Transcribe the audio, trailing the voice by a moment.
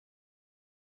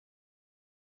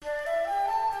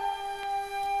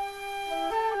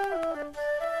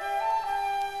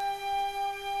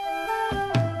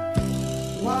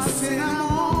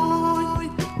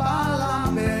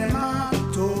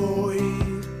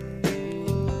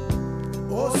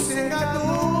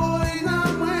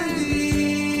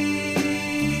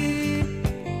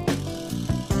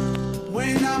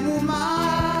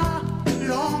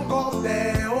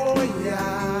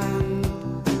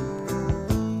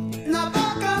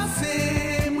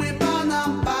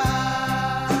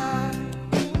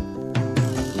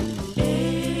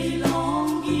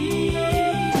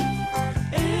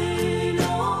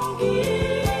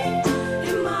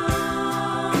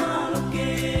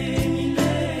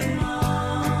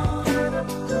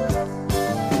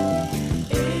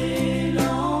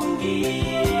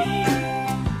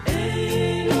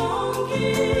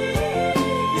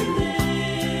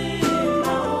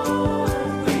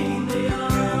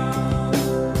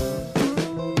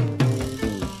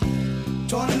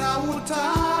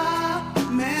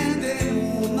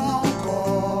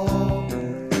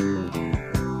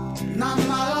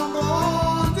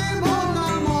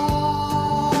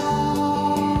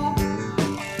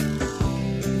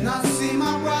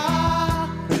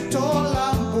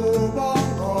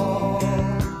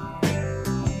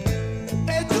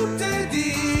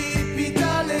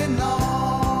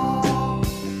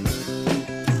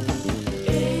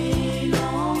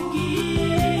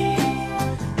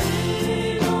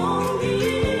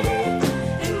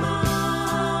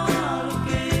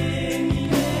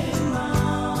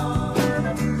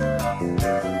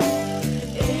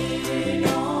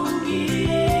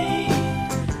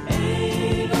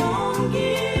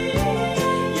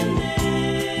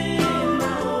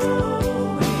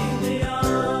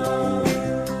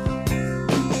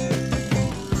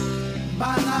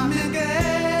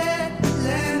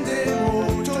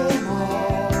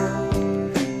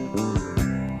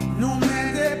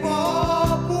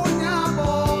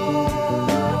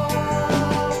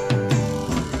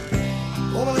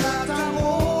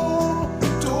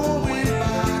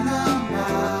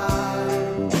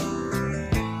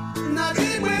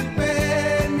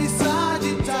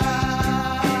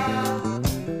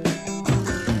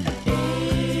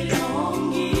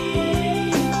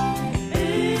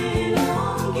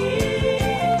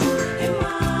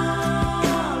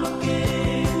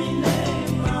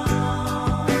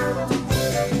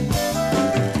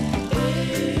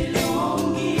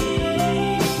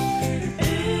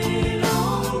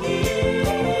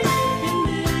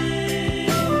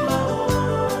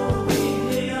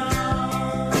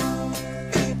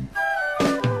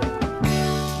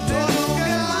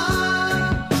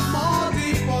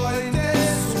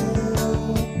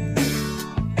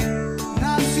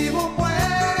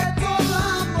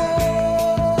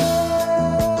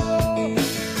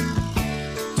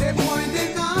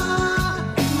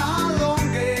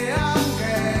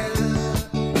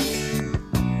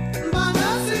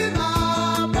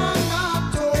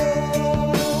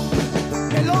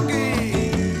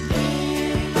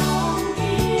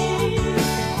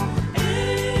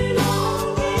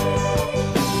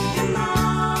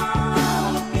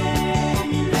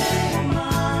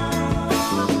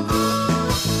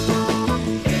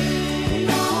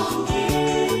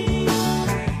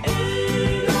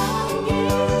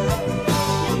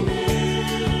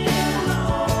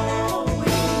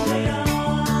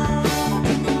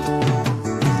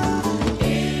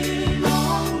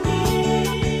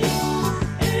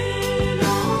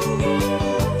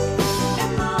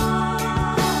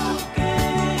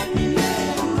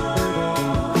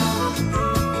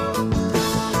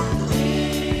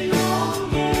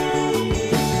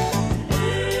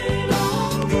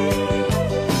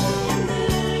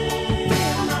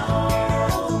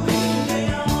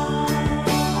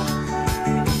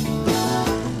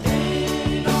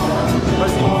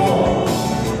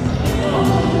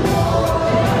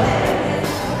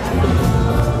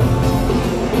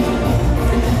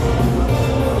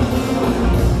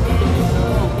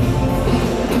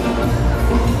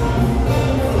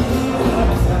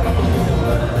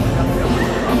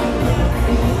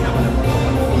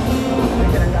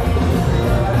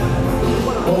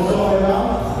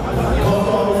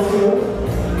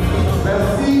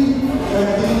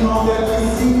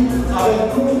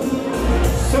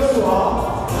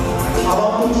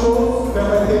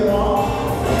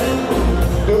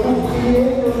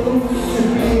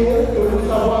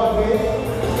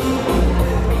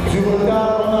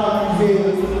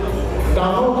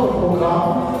dans notre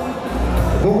programme.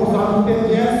 Vous vous en doutez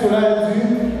bien, cela est dû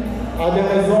à des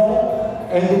raisons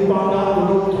indépendantes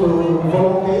de notre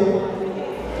volonté.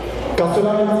 Quand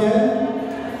cela me tient,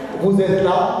 vous êtes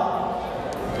là,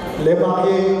 les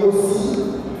mariés aussi.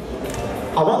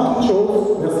 Avant toute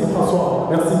chose, merci François,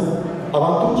 merci.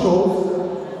 Avant toute chose,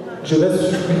 je vais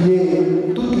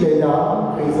supplier toutes les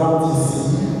dames présentes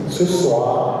ici ce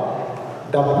soir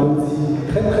d'applaudir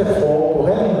très très fort pour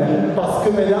elles-mêmes, parce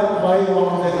que mesdames, croyez-moi,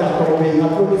 vous êtes accordées.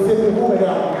 Applaudissez pour vous,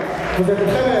 mesdames. Vous êtes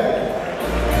très belles.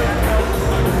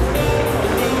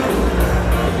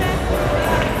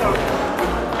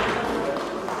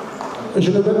 Je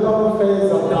ne vais pas vous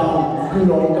faire attendre plus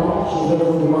longtemps. Je vais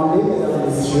vous demander, mesdames et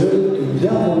messieurs, de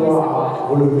bien vouloir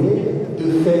vous lever, de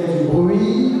faire du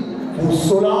bruit pour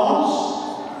Solange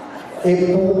et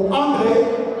pour André.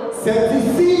 C'est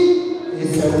ici et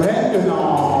c'est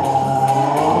maintenant.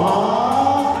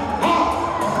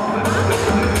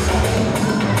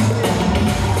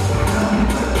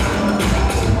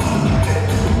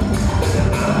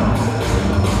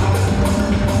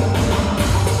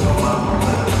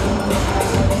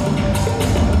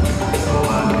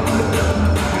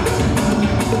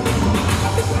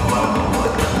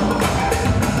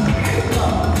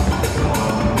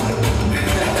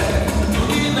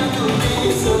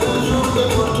 C'est le jour de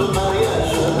votre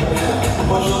mariage.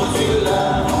 Moi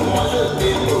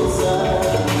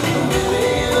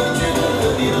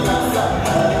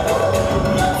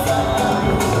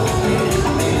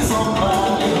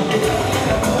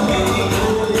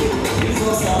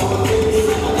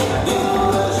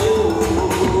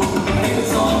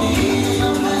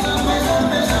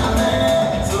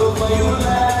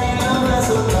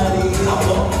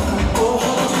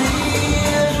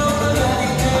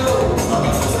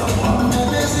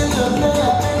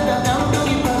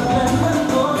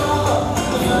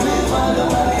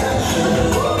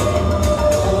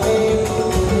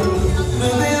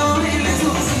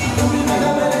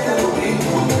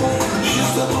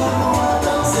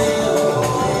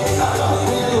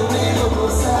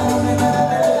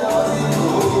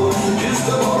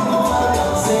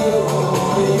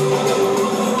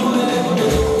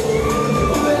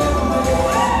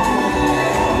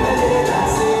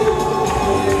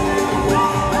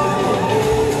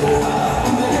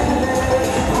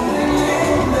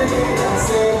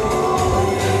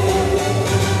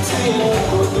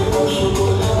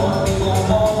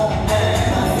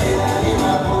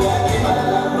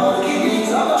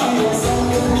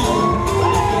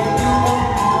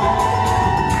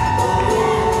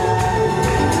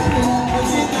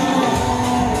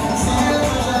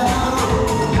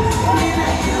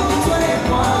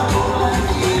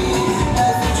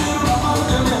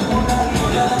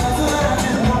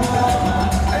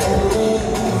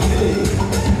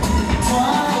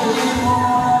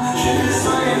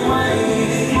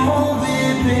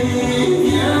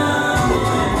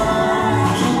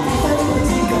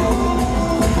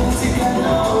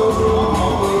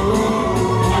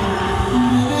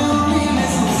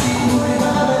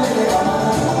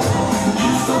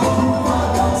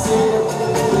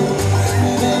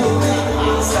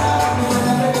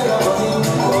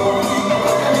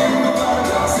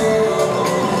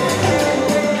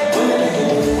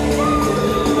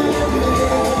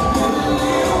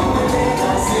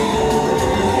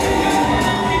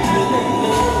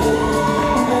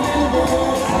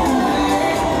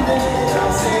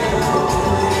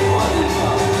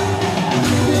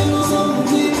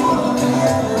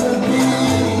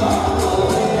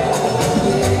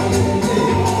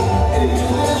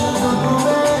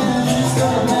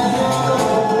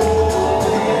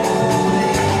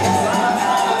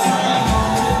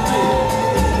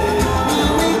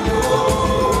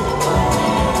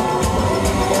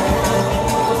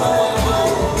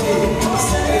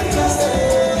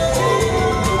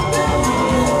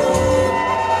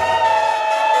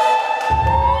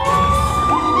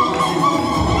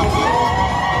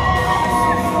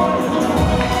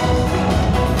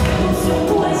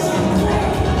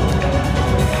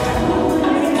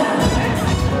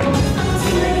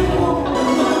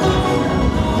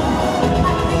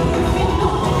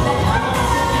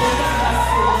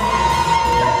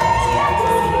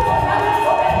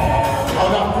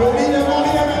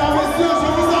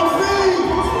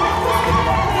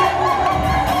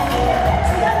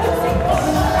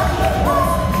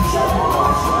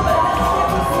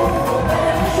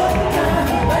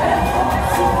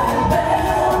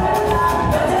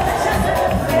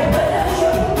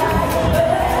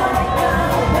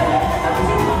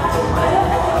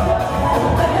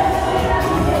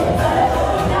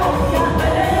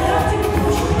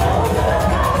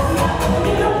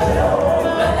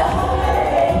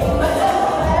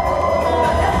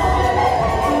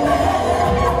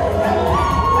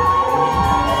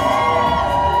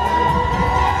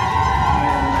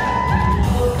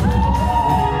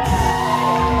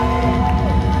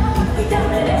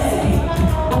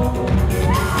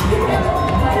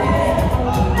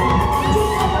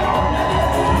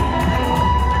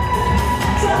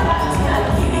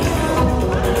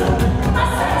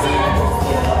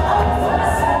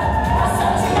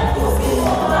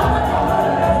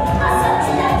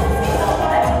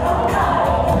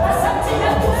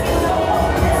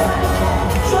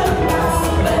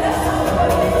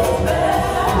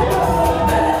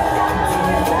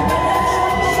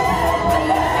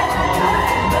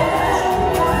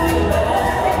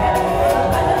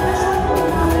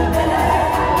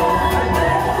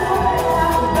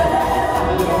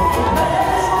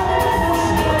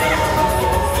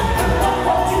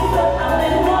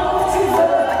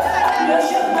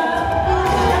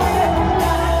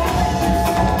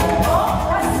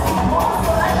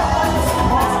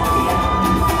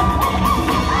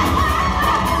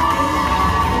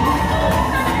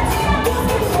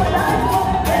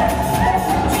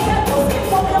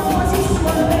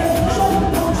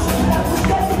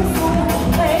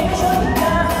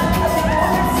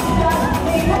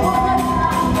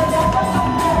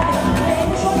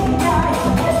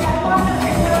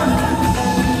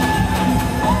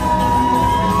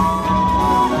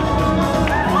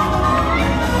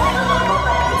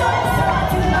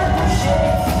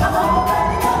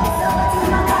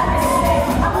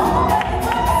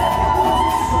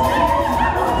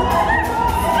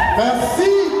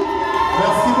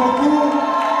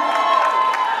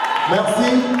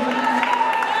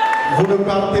ne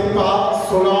partez pas,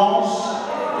 Solange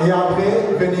et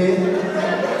André, venez.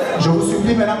 Je vous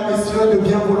supplie, mesdames, messieurs, de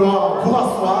bien vouloir vous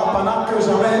rasseoir pendant que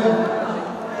j'amène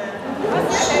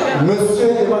monsieur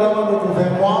et madame Nambo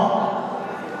vers moi.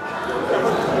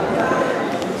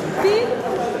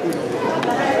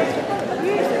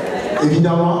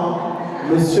 Évidemment,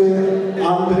 monsieur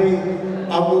André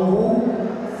Nambo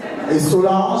et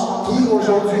Solange qui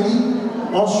aujourd'hui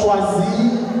ont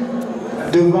choisi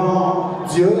devant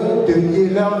Dieu de lier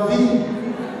leur vie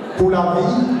pour la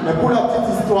vie, mais pour la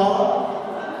petite histoire,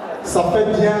 ça fait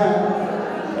bien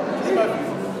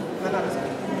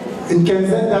une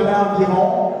quinzaine d'années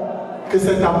environ que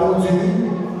cet amour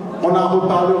dure. On en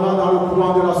reparlera dans le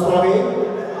courant de la soirée.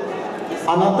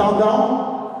 En attendant,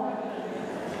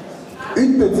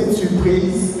 une petite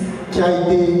surprise qui a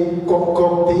été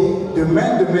concordée de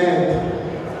main de maître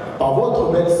par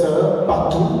votre belle-sœur,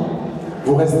 Patrice.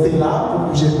 Vous restez là, vous ne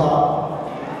bougez pas.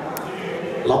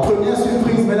 La première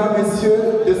surprise, mesdames,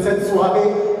 messieurs, de cette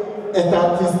soirée est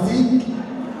artistique.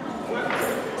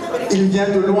 Il vient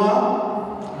de loin,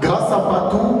 grâce à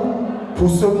Patou, pour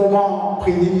ce moment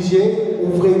privilégié.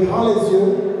 Ouvrez grand les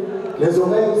yeux, les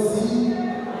oreilles aussi.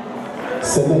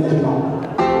 C'est maintenant.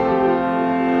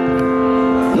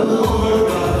 Nos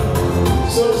regards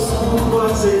se sont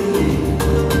croisés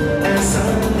un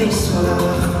samedi soir.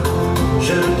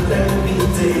 Je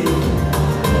t'invitais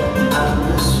à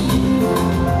me suivre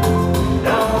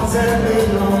dans un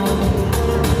élan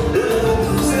de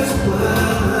tous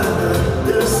espoirs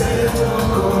de cette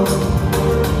rencontre.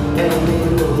 Elle est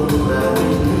l'ombre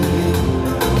avenue,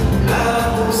 la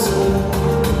douceur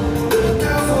de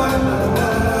ta voix,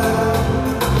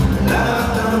 la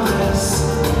tendresse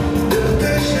de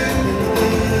tes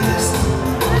gestes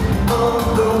ont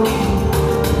conquis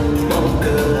mon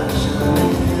cœur à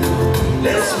jamais.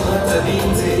 Laisse-moi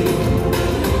t'habiter,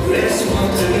 laisse-moi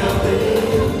te garder,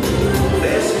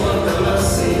 laisse-moi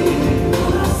t'embrasser,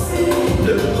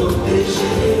 te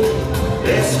protéger,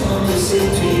 laisse-moi te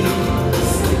séduire,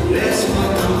 laisse-moi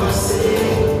t'embrasser,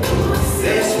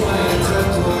 laisse-moi être à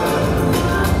toi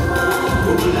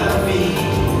pour la vie.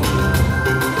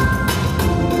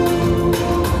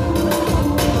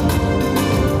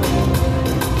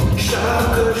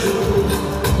 Chaque jour,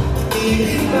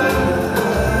 il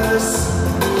passe.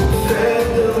 Fais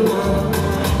de moi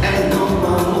un homme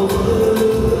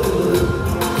amoureux.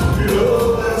 Le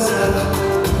hasard,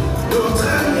 notre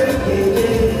allié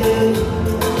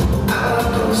a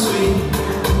construit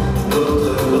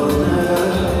notre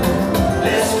bonheur.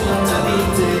 Laisse-moi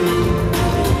t'habiter,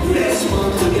 laisse-moi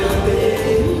te garder,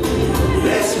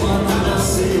 laisse-moi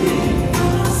t'embrasser,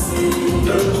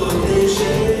 te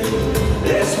protéger,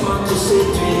 laisse-moi te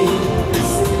séduire,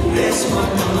 laisse-moi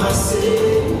t'embrasser.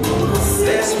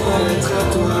 Laisse-moi être à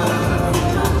toi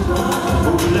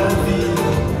pour la vie.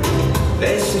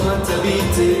 Laisse-moi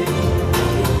t'habiter,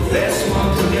 laisse-moi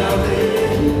te garder,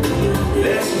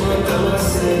 laisse-moi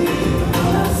t'embrasser,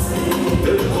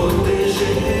 te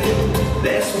protéger,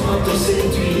 laisse-moi te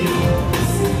séduire,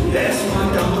 laisse-moi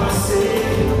t'embrasser,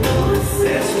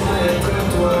 laisse-moi être à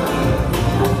toi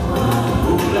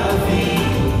pour la vie.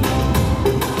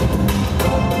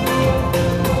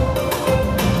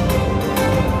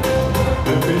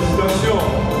 Félicitations,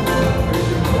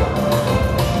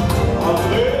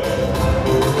 André.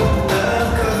 Un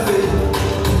café,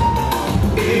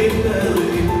 une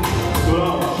rue,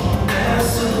 Solange. un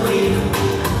sourire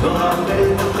me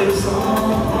rappelle ma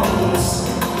présence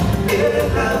et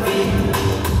la vie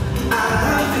a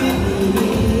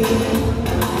fini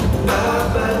par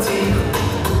bâtir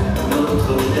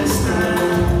notre destin.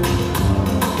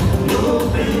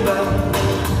 N'oublie pas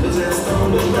nos instants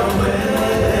de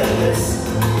tendresse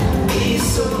qui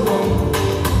seront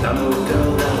dans nos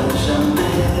cœurs à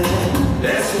jamais.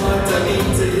 Laisse-moi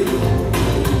t'habiter,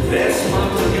 laisse-moi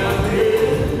te garder,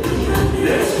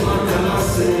 laisse-moi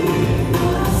t'embrasser,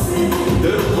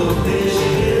 te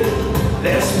protéger,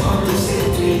 laisse-moi te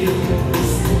séduire,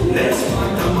 laisse-moi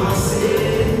t'embrasser,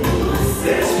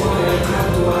 laisse-moi être à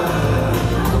toi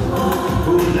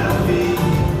pour la vie.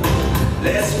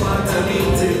 Laisse-moi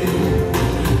t'habiter,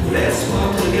 laisse-moi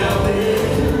te garder,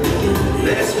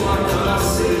 laisse-moi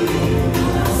t'embrasser,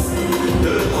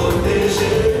 te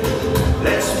protéger,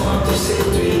 laisse-moi te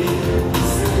séduire,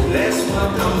 laisse-moi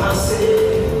t'embrasser,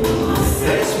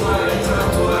 laisse-moi être à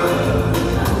toi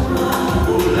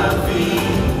pour la vie.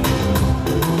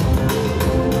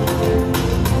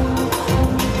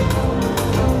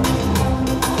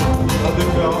 La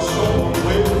déclaration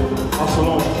d'André à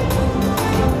Solange.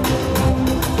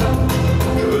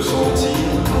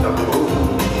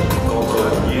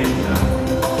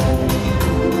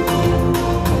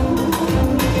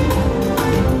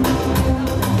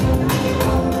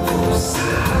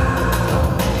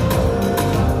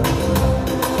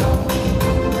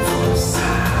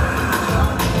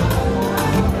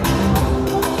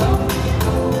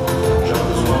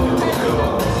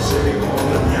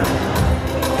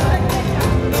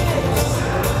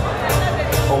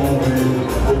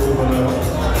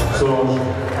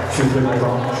 suis très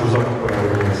content, je vous accompagne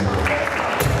avec vous.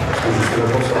 Je suis là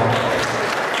pour ça.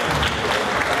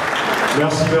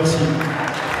 Merci, merci.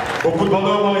 Beaucoup de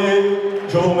Banao mariés,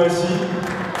 je vous remercie.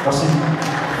 Merci.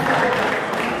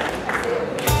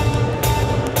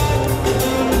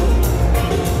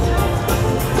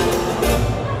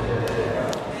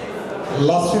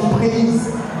 La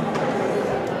surprise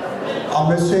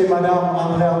à monsieur et madame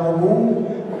André Nambo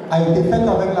a été faite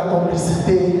avec la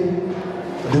complicité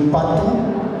de Patrice,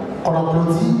 qu'on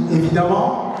applaudit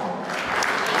évidemment.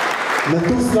 Mais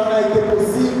tout cela n'a été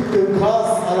possible que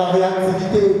grâce à la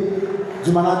réactivité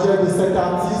du manager de cet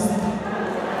artiste,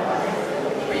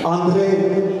 André,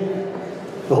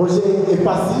 Roger et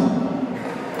Patrice,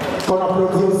 qu'on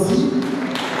applaudit aussi.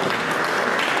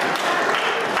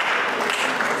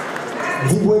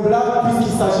 Dibouébla,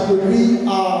 puisqu'il s'agit de lui,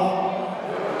 a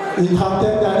une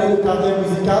trentaine d'années de carrière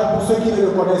musicale. Pour ceux qui ne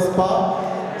le connaissent pas,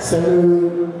 c'est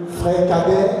le frère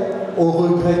cadet au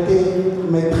regretté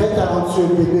mais très talentueux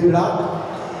bébé Black.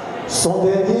 Son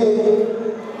dernier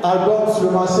album sur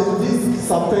le marché du disque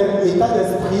s'appelle État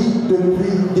d'esprit.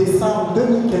 Depuis décembre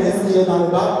 2015, il est dans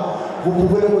le bar. Vous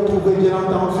pouvez le retrouver bien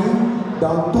entendu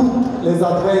dans toutes les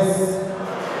adresses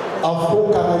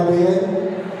afro-caribéennes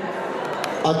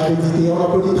accréditées. On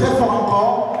applaudit très fort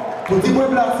encore pour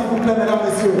Dibouébla, s'il vous plaît, mesdames,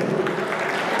 messieurs.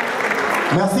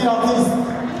 Merci l'artiste.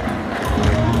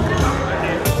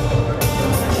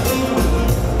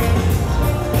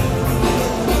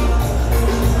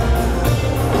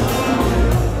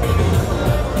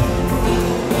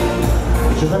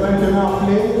 Je vais maintenant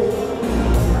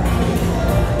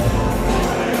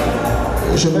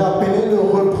appeler le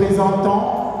représentant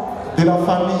de la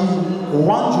famille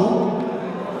Wanjo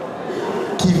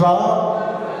qui va,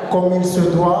 comme il se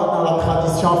doit dans la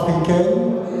tradition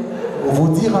africaine, vous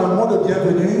dire un mot de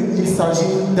bienvenue. Il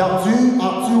s'agit d'Arthur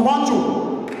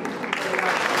Wanjo.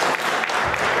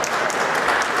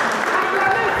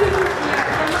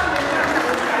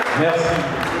 Merci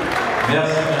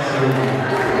beaucoup.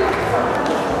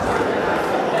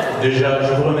 Déjà,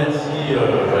 je vous remercie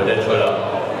d'être là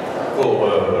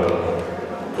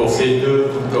pour ces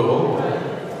deux photos.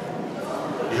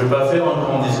 Je ne vais pas faire un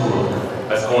grand discours,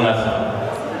 parce qu'on a faim.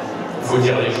 Il faut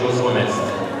dire les choses honestes.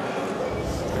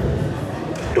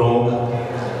 Donc,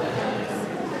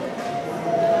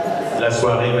 la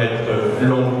soirée va être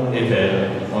longue et belle.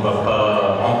 On ne va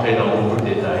pas rentrer dans beaucoup de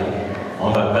détails.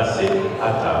 On va passer à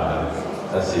table.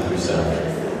 Ça, c'est plus simple.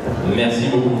 Merci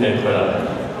beaucoup d'être là.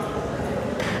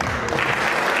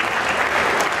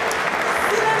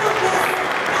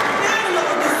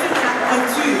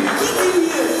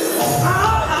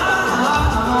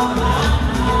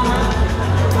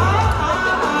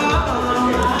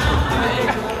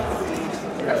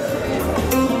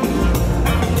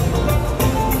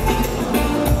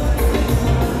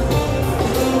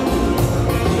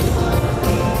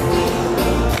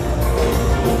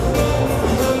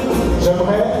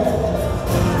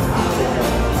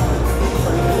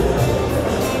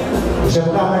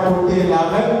 J'aimerais à mes côtés la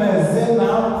reine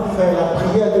Zéna pour faire la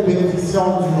prière de bénédiction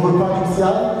du repas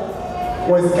nuptial.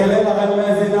 Où est-ce qu'elle est, la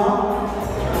reine Zéna?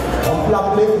 On peut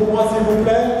l'appeler pour moi, s'il vous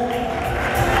plaît.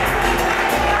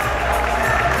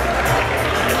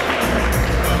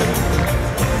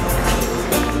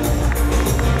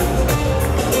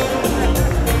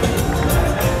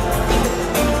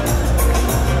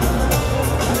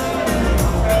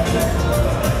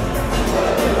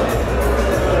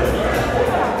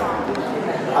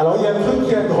 Alors il y a un truc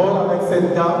qui est drôle avec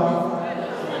cette dame,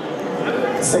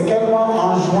 c'est qu'elle m'a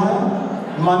enjoint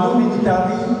Manu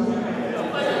Militari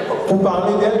pour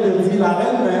parler d'elle, de dire la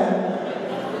reine-mère,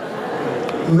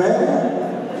 mais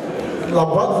la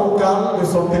boîte vocale de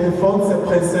son téléphone c'est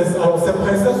princesse. Alors c'est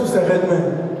princesse ou c'est reine-mère?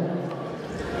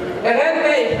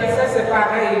 Reine-mère et princesse c'est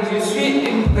pareil, je suis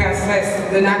une princesse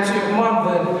de nature, moi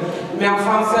bonne. Mais en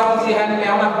français on dit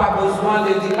reine-mère, on n'a pas besoin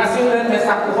de dire, parce que reine-mère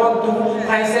ça couronne tout.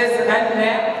 Princesse,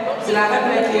 reine-mère, c'est la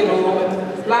reine-mère qui est le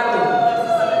plateau.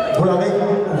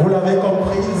 Vous l'avez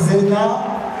compris, Zéna,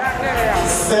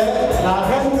 c'est la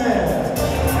reine-mère.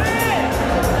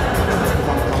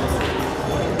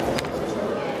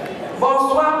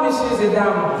 Bonsoir, messieurs et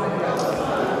dames.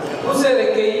 Vous se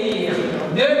recueillir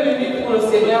 2 minutes pour le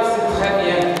Seigneur, c'est très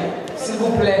bien. S'il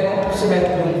vous plaît, on peut se mettre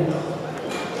debout.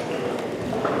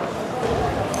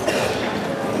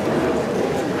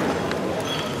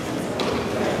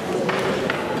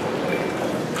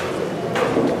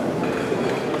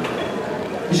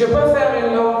 Je peux faire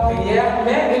une longue prière,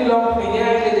 mais une longue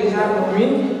prière, il est déjà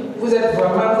minuit. Vous êtes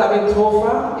vraiment, vous avez trop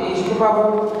faim et je ne peux pas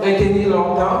vous retenir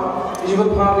longtemps. Je veux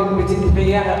prendre une petite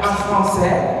prière en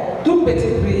français, toute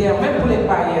petite prière, même pour les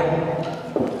païens.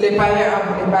 Les les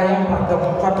païens, pardon,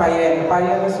 pas païens,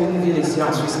 païens, c'est une ville ici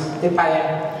en Suisse, les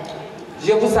païens.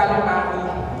 Je vous salue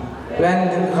Marie, pleine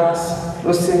de grâce,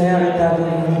 le Seigneur est avec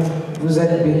vous, vous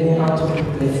êtes bénie entre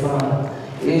toutes les femmes.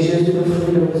 Et Jésus, le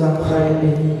fruit de vos entrailles, est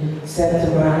béni. Sainte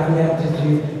Marie, Mère de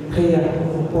Dieu, priez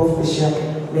pour nous pauvres pécheurs,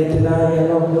 maintenant et à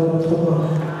l'heure de notre mort.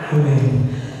 Amen.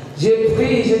 J'ai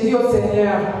prié, j'ai dit au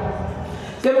Seigneur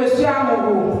que monsieur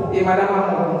Amourou et madame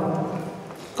Amourou,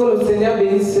 que le Seigneur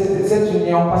bénisse cette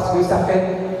union parce que ça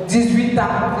fait 18 ans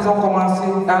qu'ils ont commencé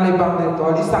dans les bancs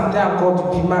d'école. Ils sentaient encore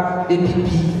du piment, des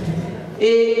pipis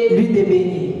et lui des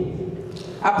bénis.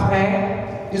 Après,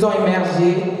 ils ont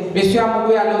émergé. Monsieur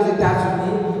Amourou est allé aux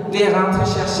États-Unis, il est rentré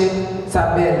chercher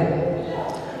sa belle.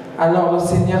 Alors le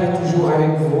Seigneur est toujours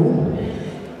avec vous.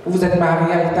 Vous êtes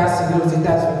marié à l'état civil aux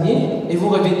États-Unis et vous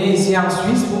revenez ici en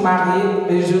Suisse, vous mariez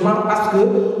religieusement parce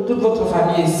que toute votre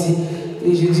famille est ici.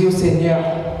 Et je dis au Seigneur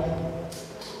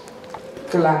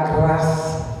que la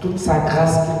grâce, toute sa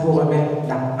grâce qu'il vous remet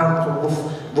entre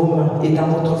vos mains et dans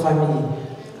votre famille.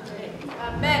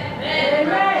 Amen.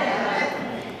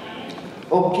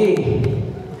 Ok.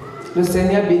 Le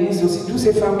Seigneur bénisse aussi toutes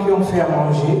ces femmes qui ont fait à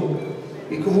manger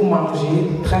et que vous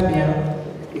mangez très bien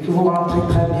et que vous rentrez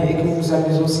très bien et que vous vous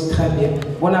amusez aussi très bien.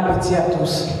 Bon appétit à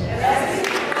tous.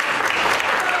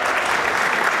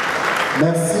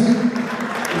 Merci.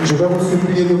 Je vais vous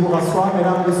supplier de vous rasseoir,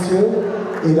 mesdames, messieurs,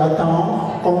 et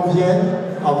d'attendre qu'on vienne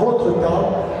à votre table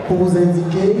pour vous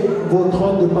indiquer votre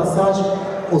ordre de passage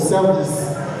au service.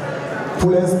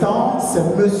 Pour l'instant,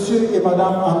 c'est monsieur et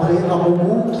madame André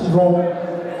Nambo qui vont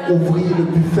ouvrir le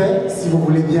buffet, si vous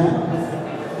voulez bien.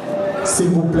 S'il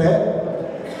vous plaît.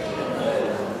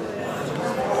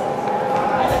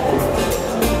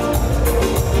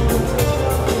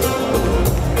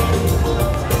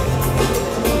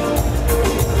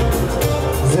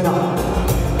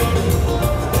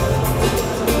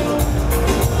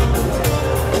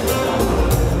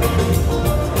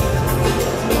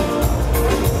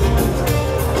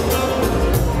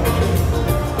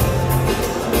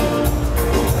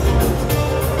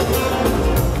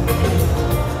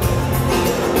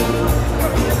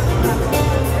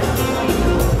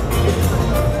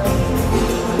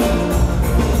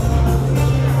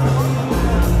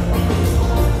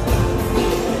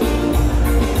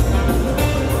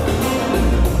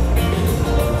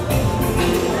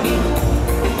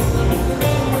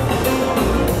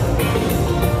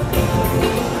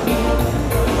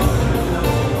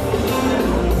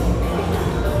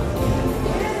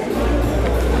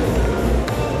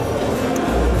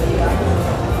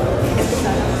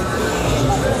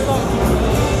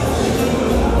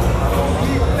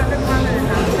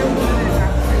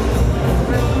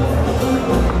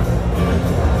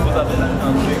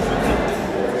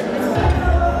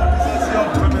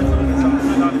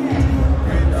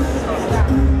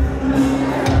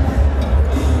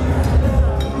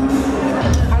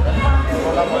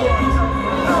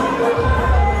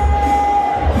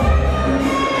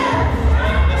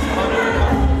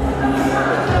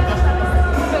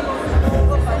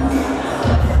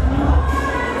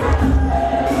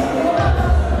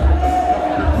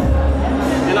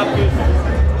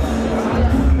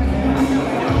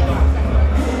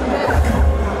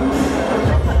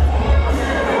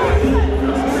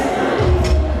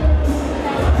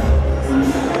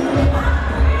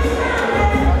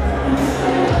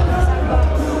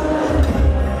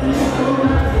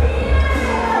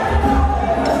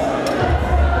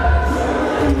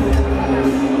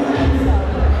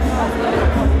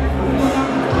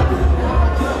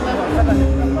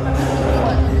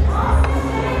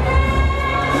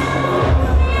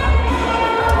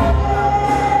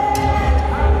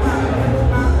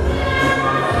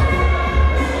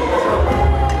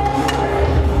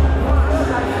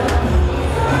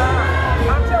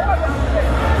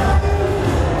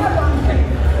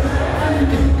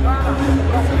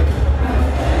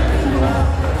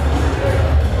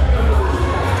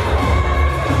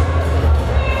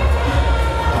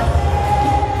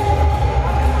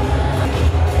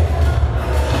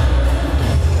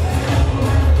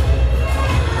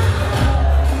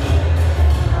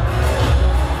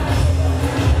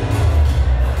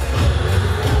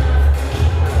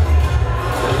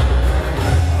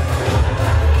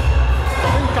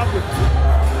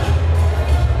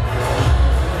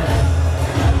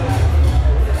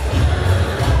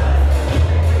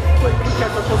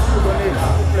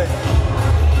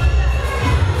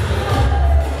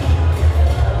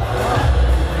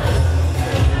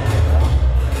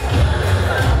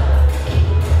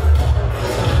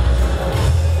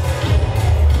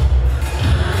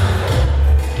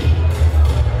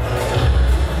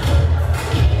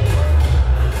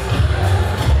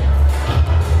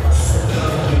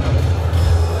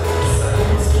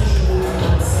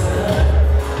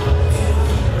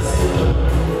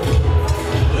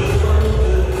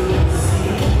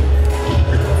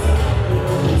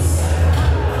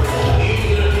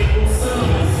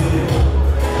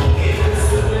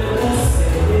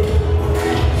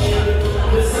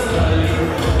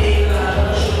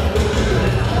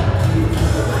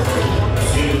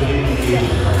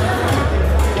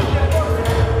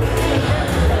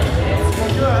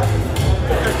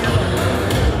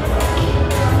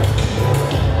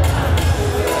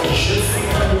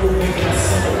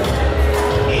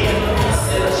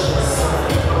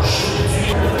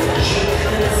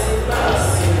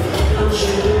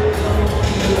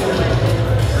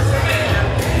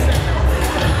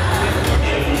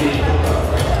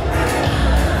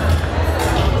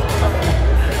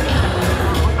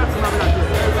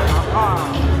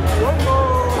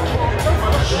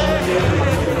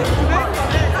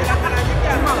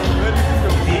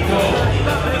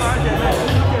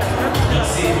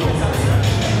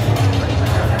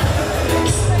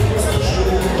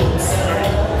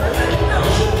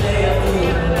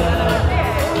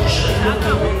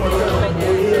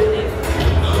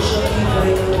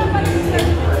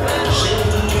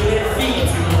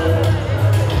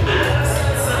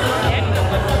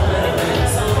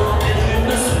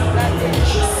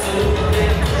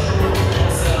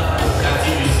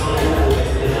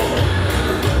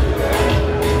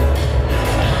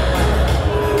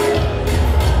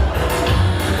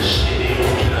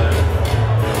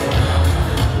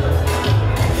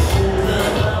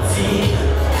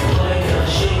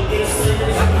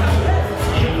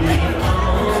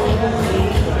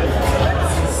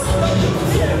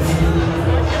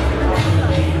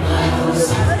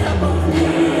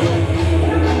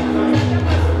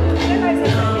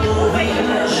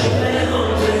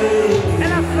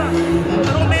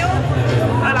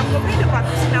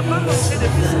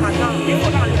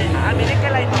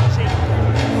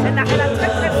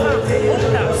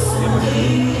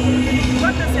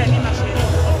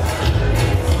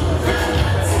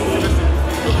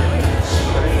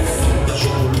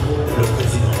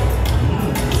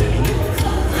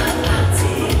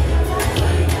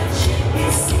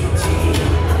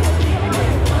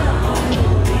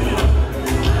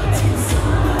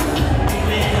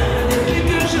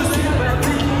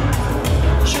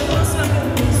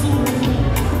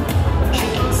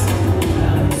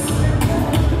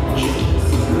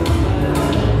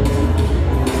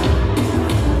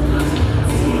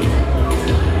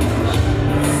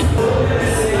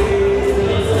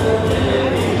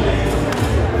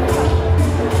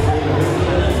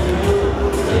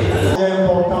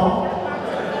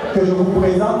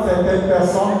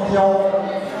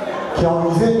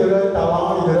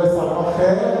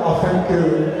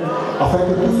 afin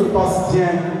que tout se passe bien.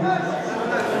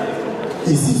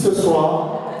 Ici ce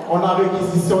soir, on a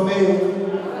réquisitionné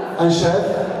un chef.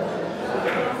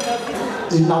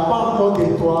 Il n'a pas encore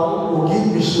d'étoile au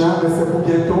guide Michelin, mais c'est pour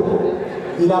bientôt.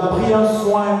 Il a pris un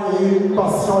soin et une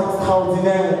passion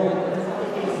extraordinaire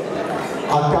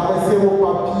à caresser vos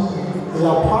papilles et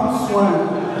à prendre soin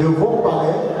de vos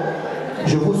palais.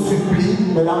 Je vous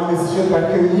supplie, mesdames, messieurs,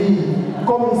 d'accueillir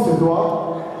comme il se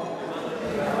doit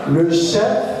le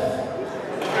chef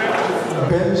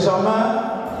Benjamin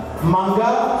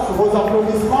Manga, sous vos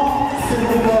applaudissements, s'il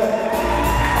vous plaît.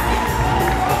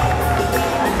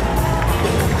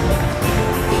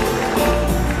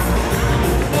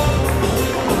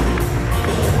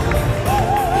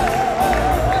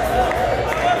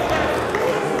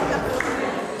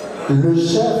 Le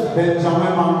chef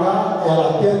Benjamin Manga est à la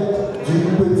tête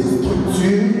d'une petite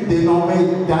structure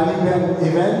dénommée Etagnières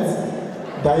Events.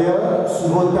 D'ailleurs, sur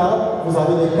vos tables, vous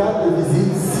avez des cartes de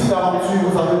visite. Si d'aventure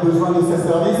vous avez besoin de ces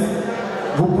services,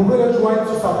 vous pouvez le joindre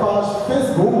sur sa page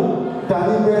Facebook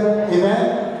Etagnières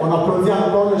Events. On applaudit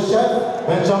encore le chef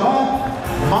Benjamin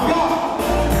Manga.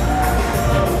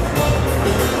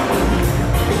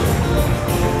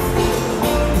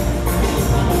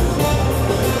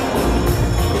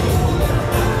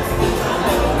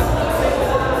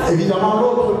 Évidemment,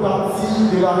 l'autre partie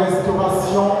de la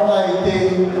restauration a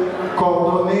été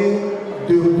coordonnée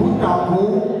de bout en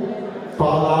bout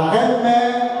par la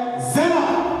reine-mère Zéna.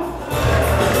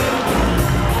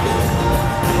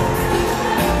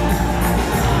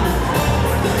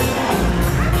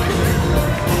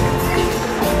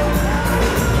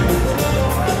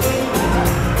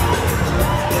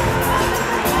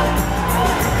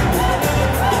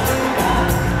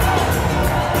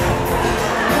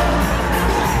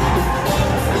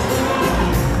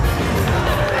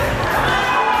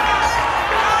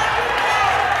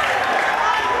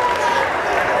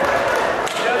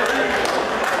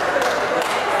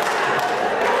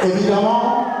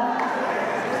 Évidemment,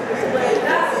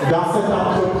 dans cette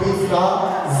entreprise-là,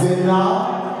 Zéna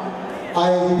a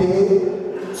été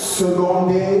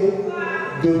secondée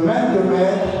de main de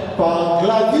maître par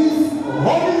Gladys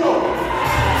Romino.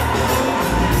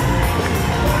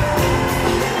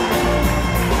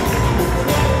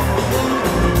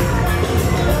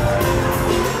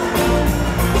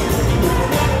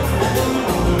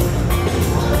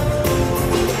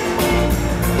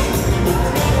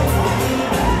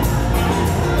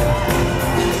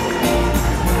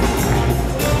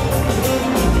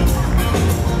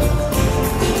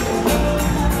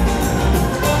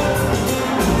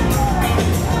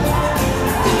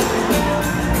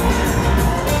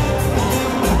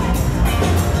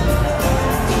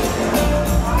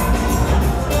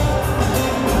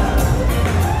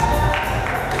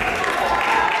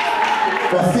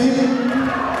 Merci.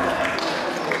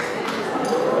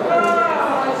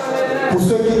 Pour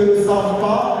ceux qui ne le savent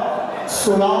pas,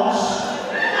 Solange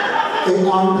et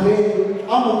André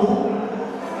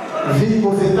vivent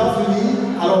aux États-Unis.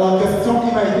 Alors la question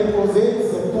qui m'a été posée,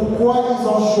 c'est pourquoi ils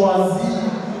ont choisi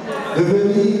de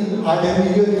venir à des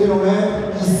milliers de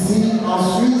kilomètres ici en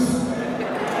Suisse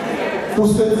pour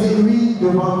se diluer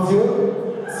devant Dieu.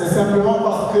 C'est simplement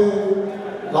parce que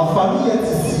la famille est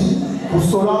ici. Pour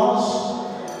Solange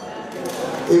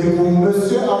et pour M.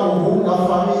 Amourou, la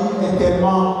famille est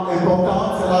tellement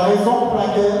importante. C'est la raison pour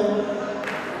laquelle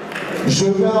je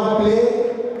vais appeler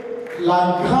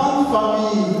la grande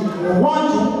famille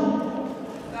Wanju.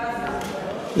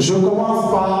 Je commence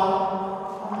par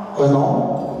un nom.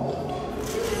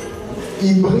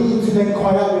 Il brille d'une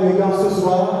incroyable élégance ce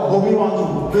soir. Romy Wanju.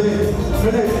 Venez,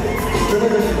 venez, venez,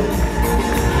 venez.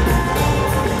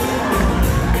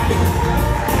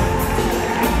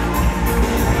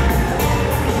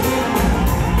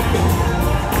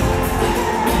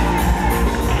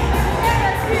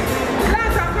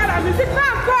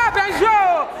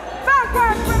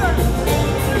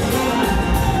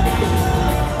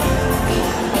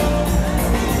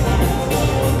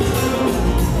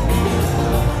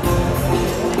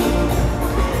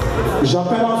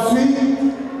 J'appelle ensuite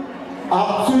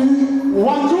Arthur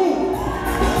Wanju.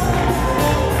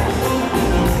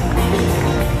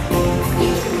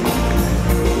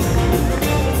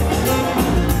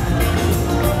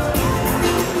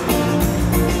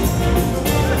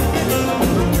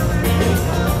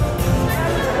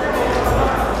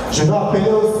 Je vais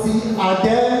appeler aussi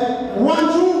Adèle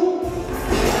Wanju.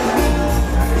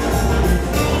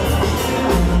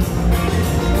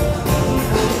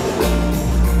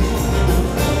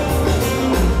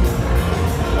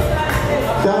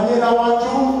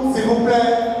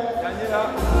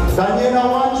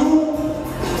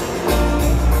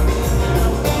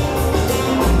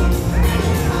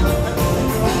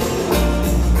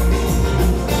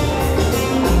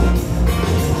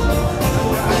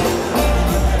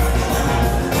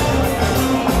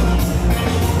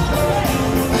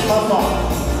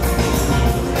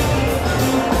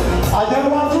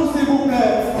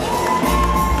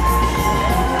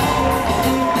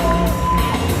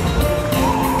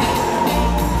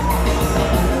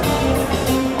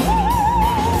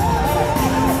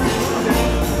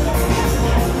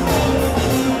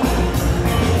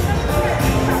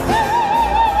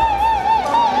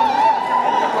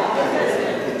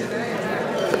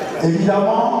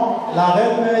 Évidemment, la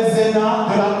reine Zéna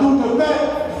de la toute paix.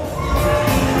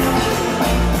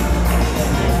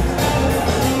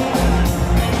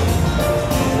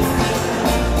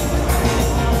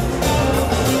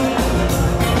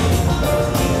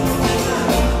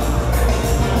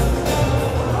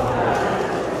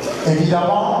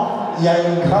 Évidemment, il y a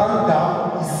une grande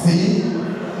dame ici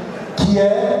qui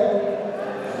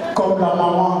est comme la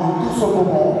maman de tout ce beau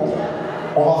monde.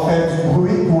 On va faire du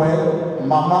bruit pour elle,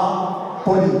 Maman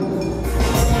Pauline.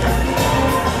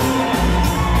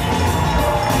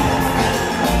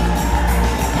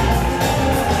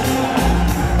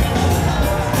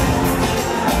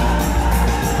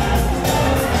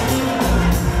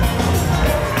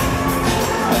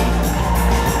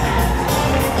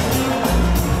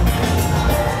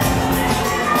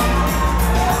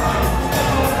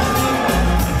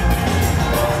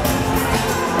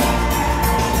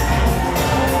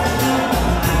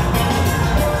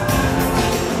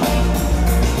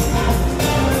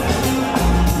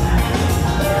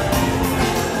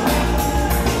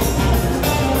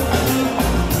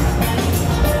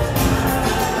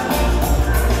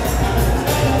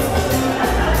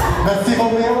 Merci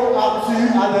Roméo,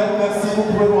 Arthur, Adèle, merci, vous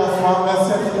pouvez nous asseoir,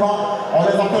 merci infiniment. On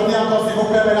les applaudit encore s'il vous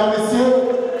plaît, mesdames, messieurs.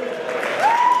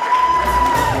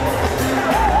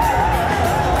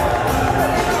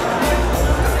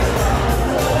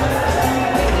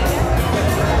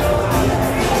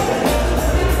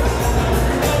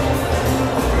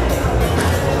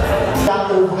 Il a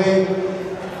œuvré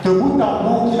de bout à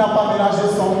bout, qui n'a pas ménagé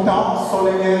son temps, son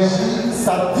énergie,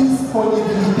 sa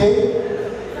disponibilité.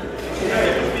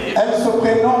 Elle se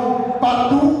prénomme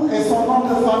partout et son nom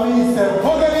de famille c'est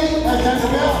Rodélie. Elle vient de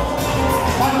faire.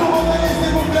 Partout Rodélie,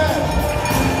 s'il vous plaît.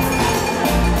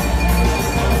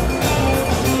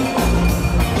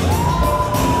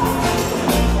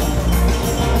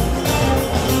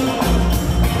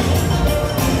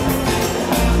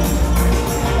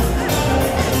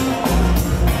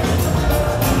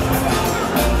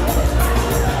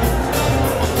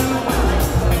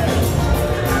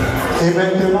 Et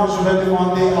maintenant, je vais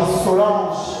demander à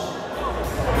Solange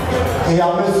et à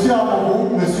Monsieur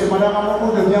Amogou, Monsieur et Madame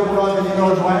Amogou de bien vouloir venir nous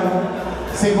rejoindre,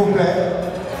 s'il vous plaît.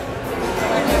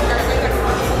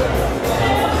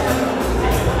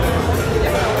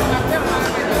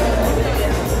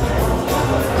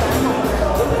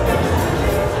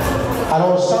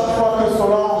 Alors, chaque fois que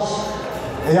Solange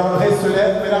et André se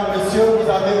lèvent, mesdames, messieurs, vous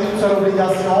avez une seule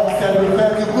obligation, c'est de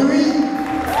faire du bruit.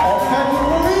 On fait du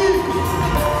bruit.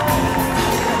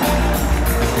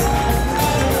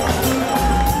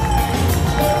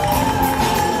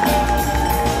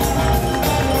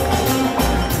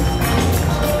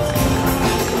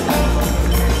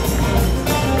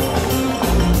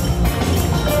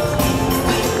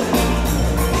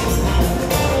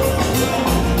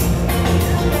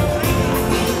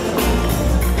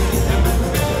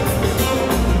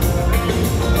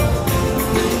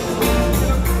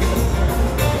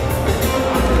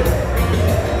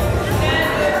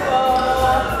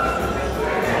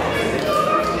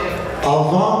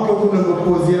 Avant que vous ne me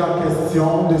posiez la question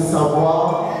de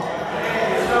savoir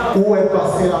où est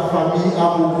passée la famille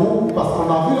Amogou, parce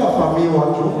qu'on a vu la famille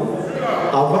Wadjou,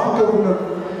 avant que vous ne...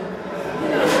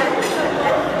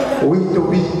 Oui,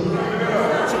 Toby,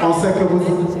 on sait que vous...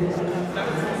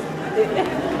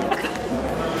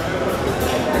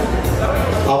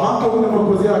 Avant que vous ne me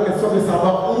posiez la question de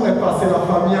savoir où est passée la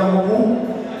famille Amogou,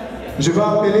 je vais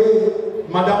appeler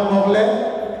Madame Morlaix.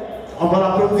 On va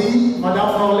l'applaudir,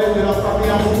 Madame Morlaix de la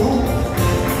famille Amogou.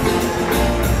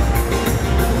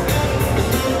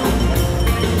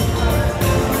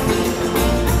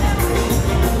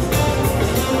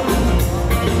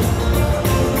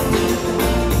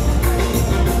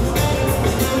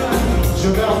 Je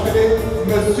vais appeler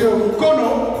Monsieur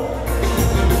Kono.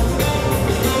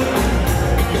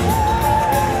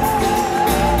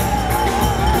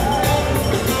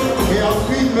 Et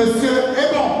ensuite Monsieur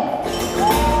Ebon.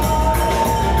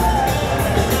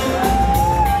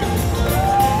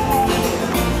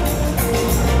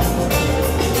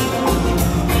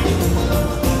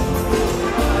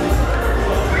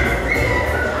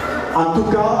 En tout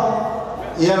cas,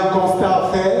 il y a un constat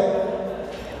à faire.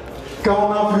 Quand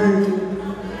on a vu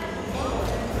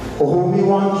Romy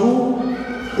Wanjou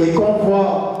et qu'on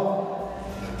voit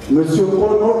M.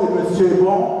 Chrono et M.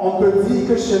 Ebon, on peut dire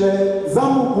que chez les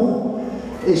Amogou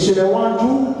et chez les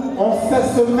Wanjou, on sait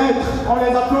se mettre. On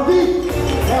les applaudit.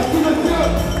 Merci monsieur.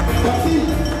 Merci.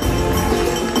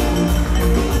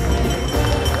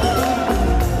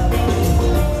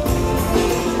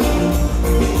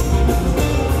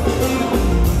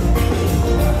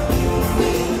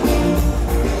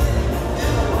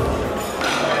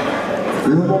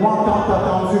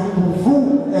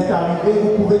 arriver,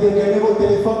 vous pouvez dégainer vos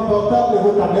téléphones portables et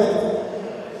vos tablettes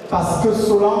parce que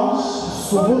Solange,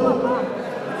 sous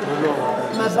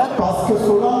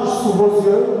vos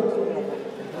yeux,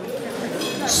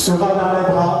 sera dans les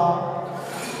bras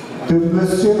de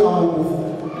Monsieur Nambo.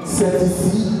 C'est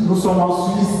ici, nous sommes en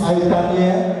Suisse, à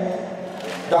Etagnières,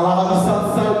 dans la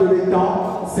ravissante salle de l'étang.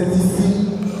 C'est ici,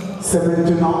 c'est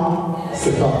maintenant,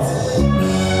 c'est parti.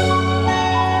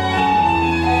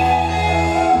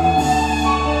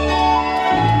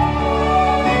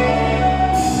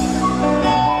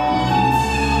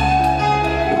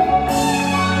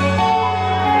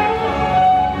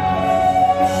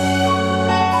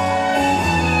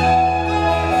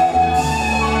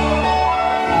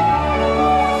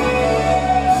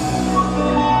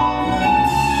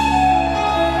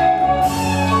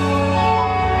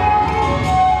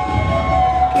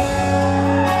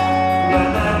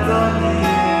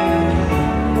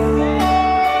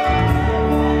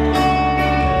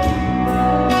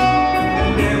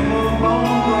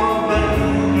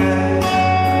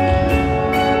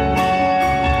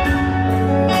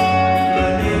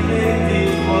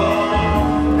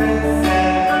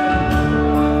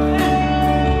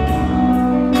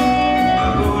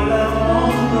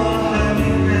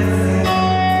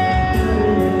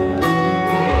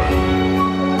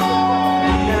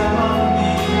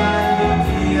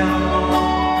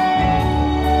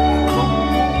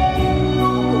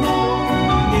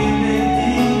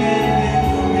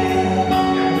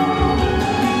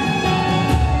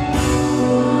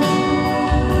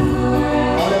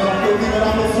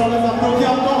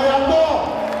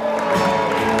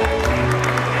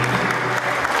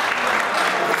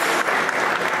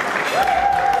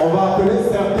 On va appeler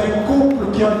certains couples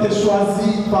qui ont été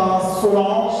choisis par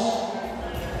Solange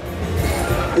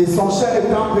et son cher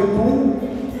étant époux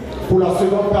pour la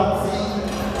seconde partie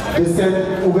de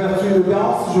cette ouverture de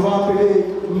danse. Je vais appeler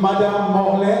Madame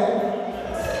Morlaix.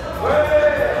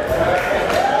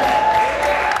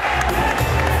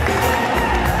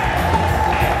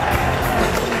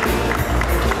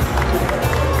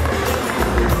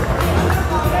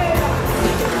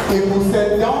 Et pour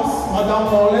cette danse, Madame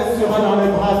Morlaix sera dans les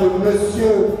bras de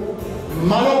Monsieur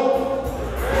Banao.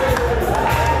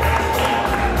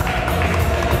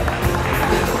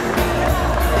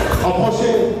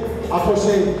 Approchez,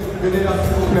 approchez, venez là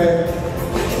s'il vous plaît.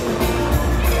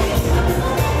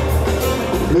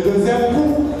 Le deuxième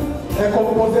coup est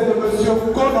composé de Monsieur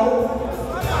Kono.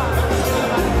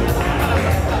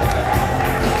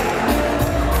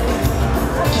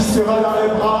 Qui sera dans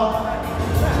les bras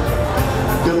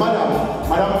de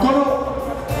Madame Kono.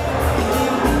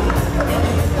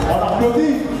 On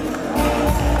applaudit.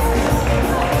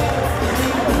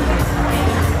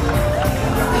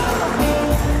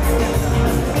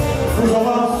 Nous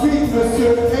aurons ensuite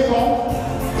Monsieur Egon.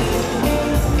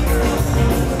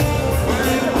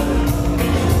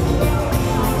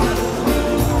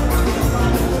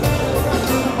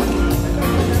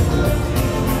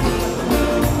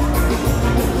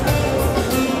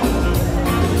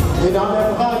 Et dans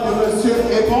les bras de Monsieur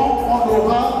Egon, on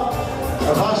aura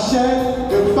Rachel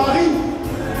de Paris.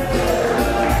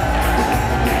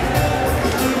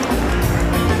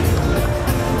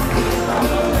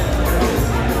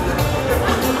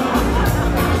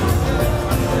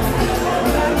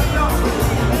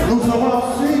 Nous aurons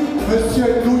ensuite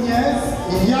Monsieur Nunez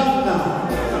Yann.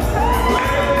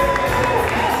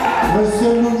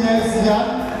 Monsieur Nunez Yann,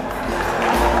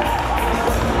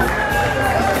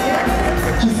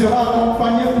 qui sera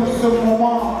accompagné pour ce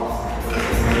moment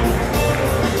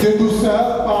de douceur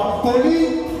par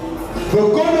Pauline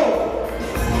Bekono.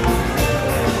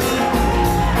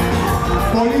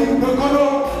 Pauline Bekono.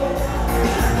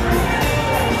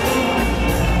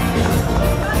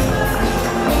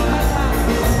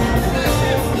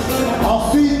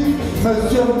 Ensuite,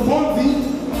 Monsieur Bondi.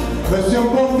 Monsieur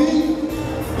Bondi.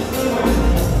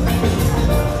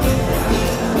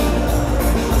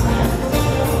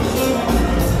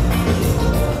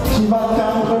 Qui va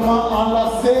tendrement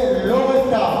enlacer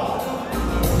Loretta.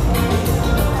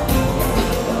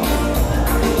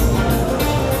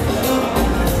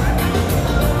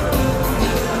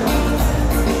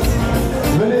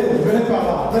 Venez, venez par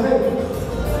là, venez.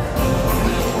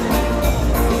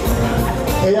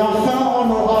 Et enfin, on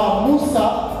aura Moussa.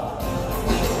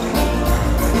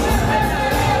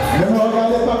 Ne me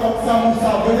regardez pas comme ça,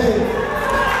 Moussa, venez.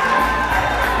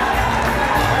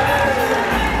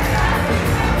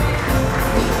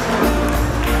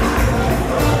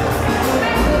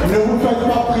 Ne vous faites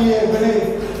pas prier, venez,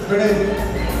 venez,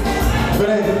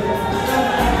 venez.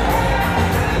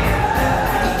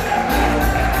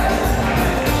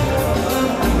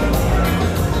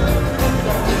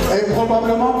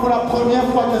 probablement pour la première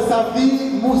fois de sa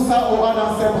vie, Moussa aura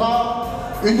dans ses bras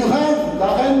une reine, la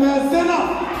reine Zéna.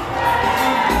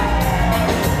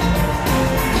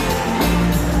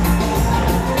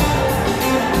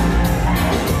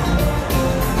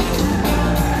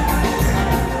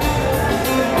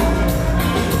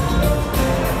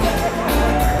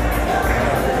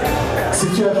 Si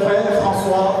tu es prêt,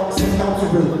 François, c'est quand tu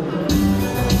veux.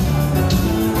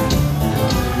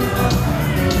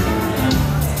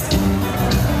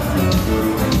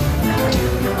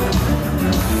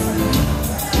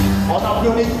 On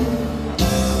applaudit.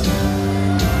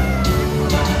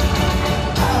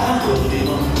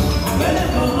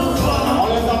 On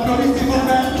les applaudit, s'il vous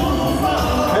plaît.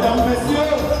 Mesdames, messieurs.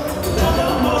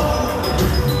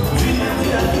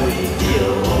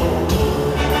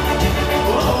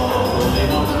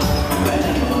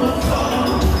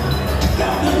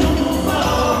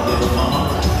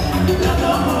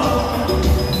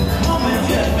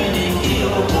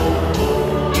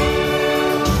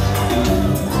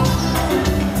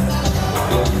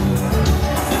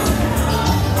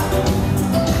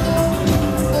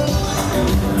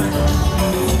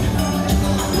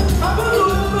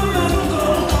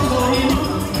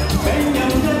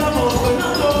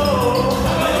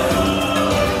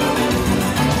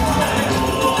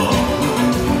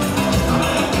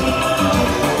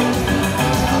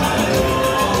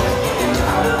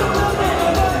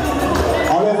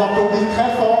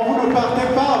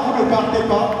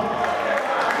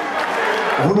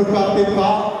 Vous ne partez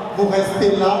pas, vous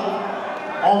restez là.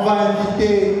 On va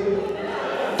inviter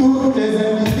toutes les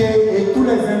invités et tous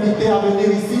les invités à venir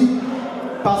ici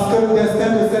parce que le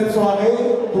destin de cette soirée,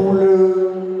 pour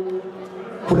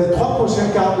les 3 prochains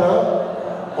quarts d'heure,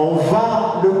 on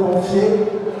va le confier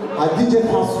à DJ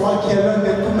François qui est l'un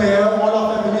des tout meilleurs. On l'a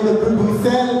fait venir depuis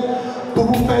Bruxelles pour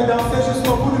vous faire danser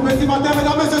jusqu'au bout du petit matin.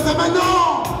 Mesdames et messieurs, c'est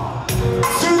maintenant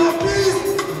sur la piste.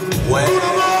 Ouais. Tout le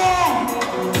monde.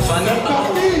 C'est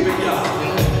parti.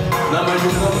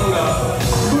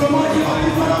 Tout le monde qui va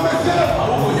dire madame et messieurs.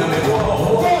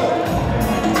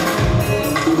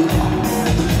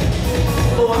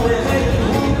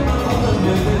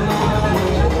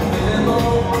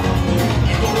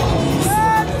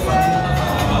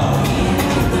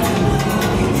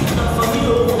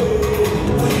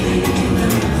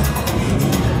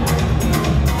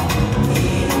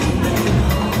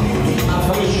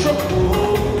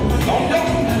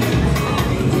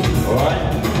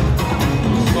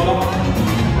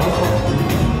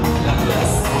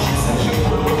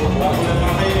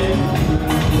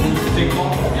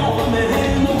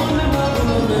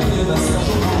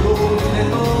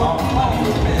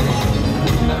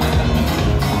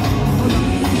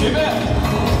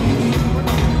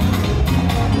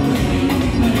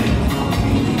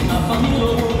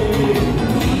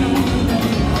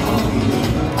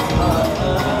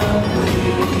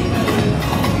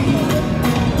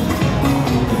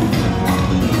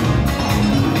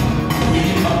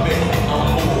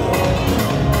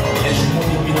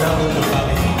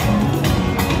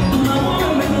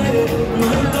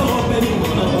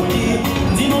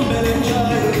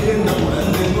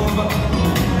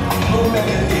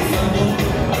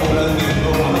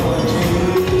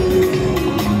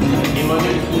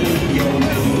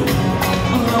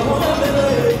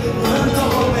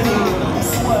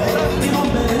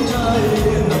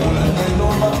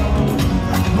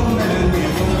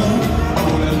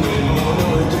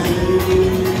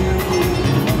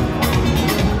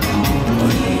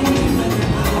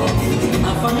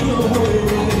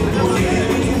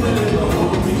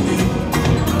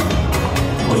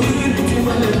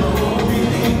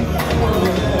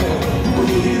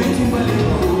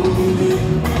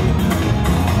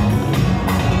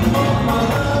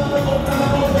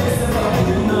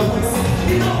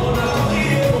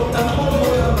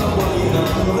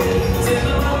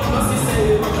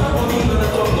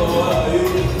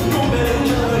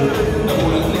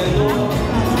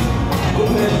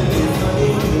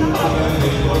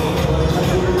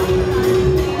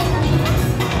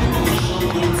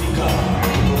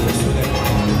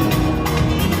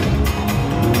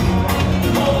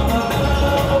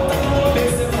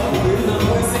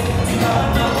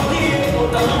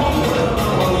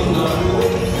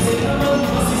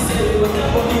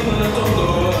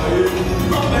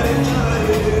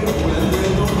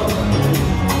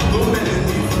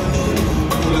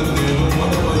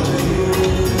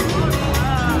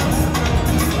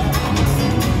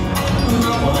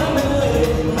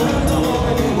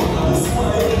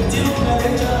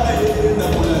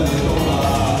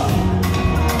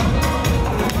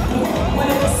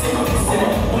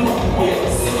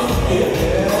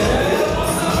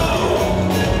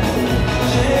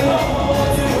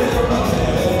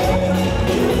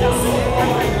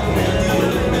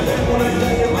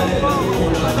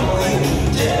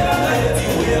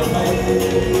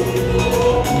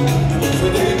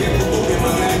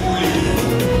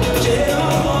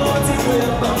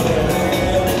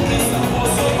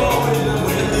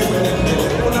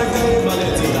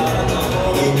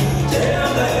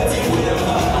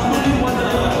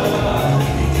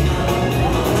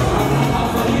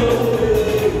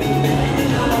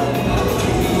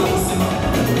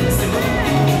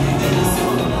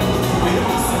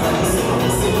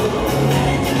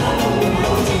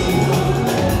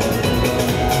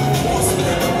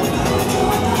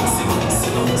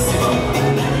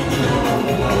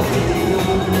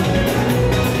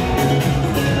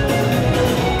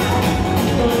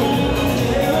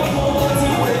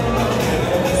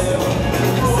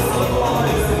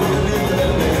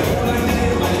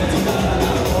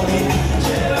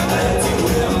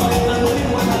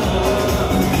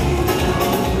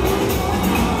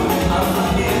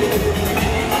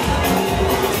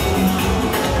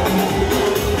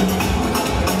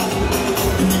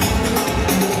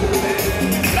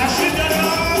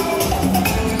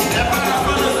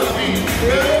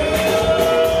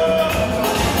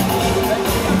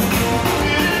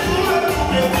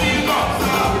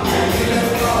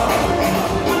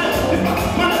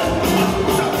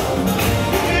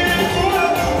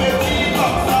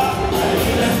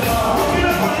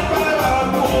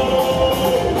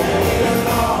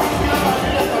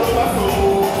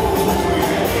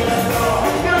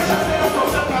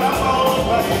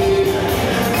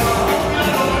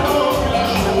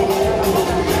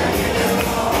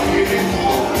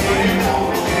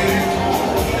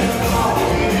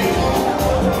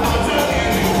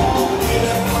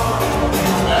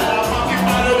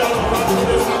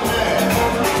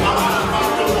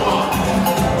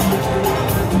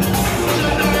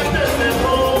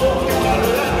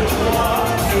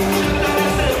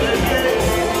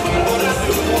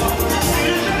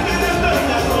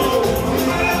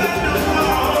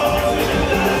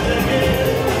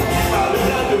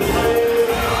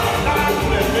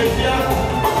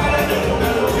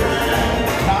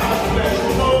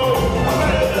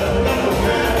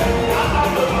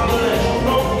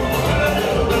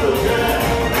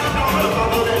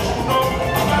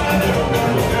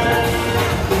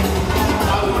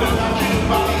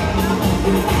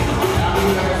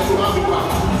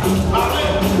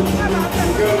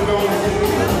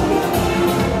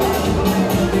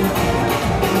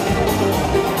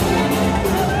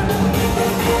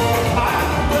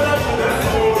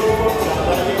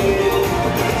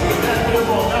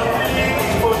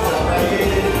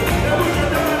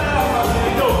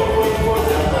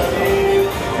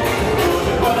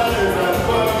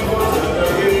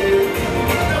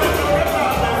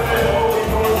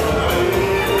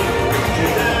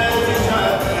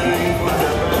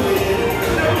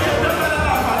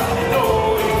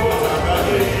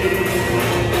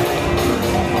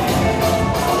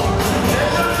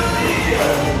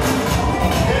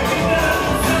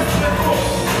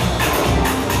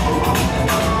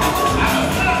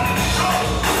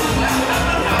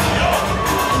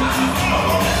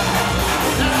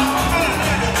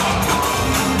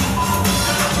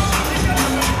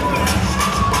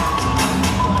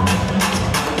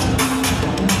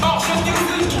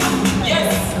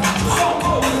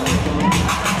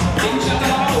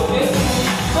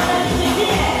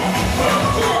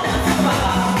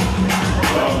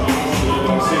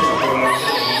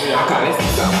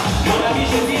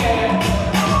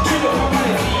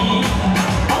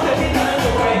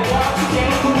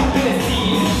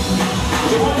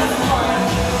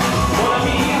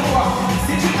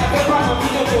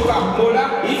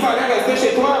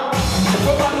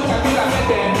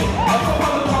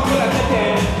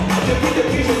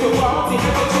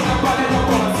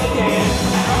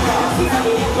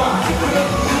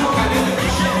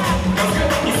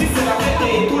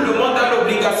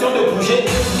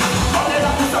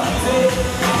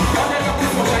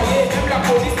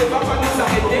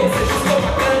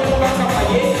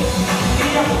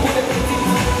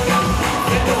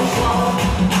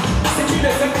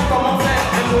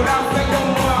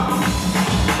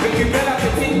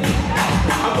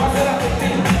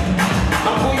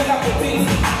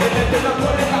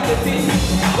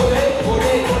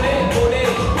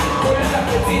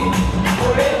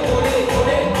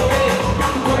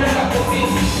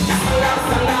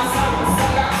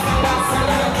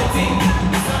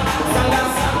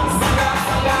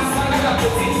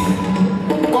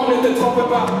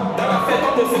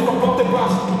 se comporte pas.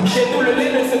 Chez nous, le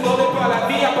lait ne se donne pas à la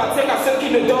vie.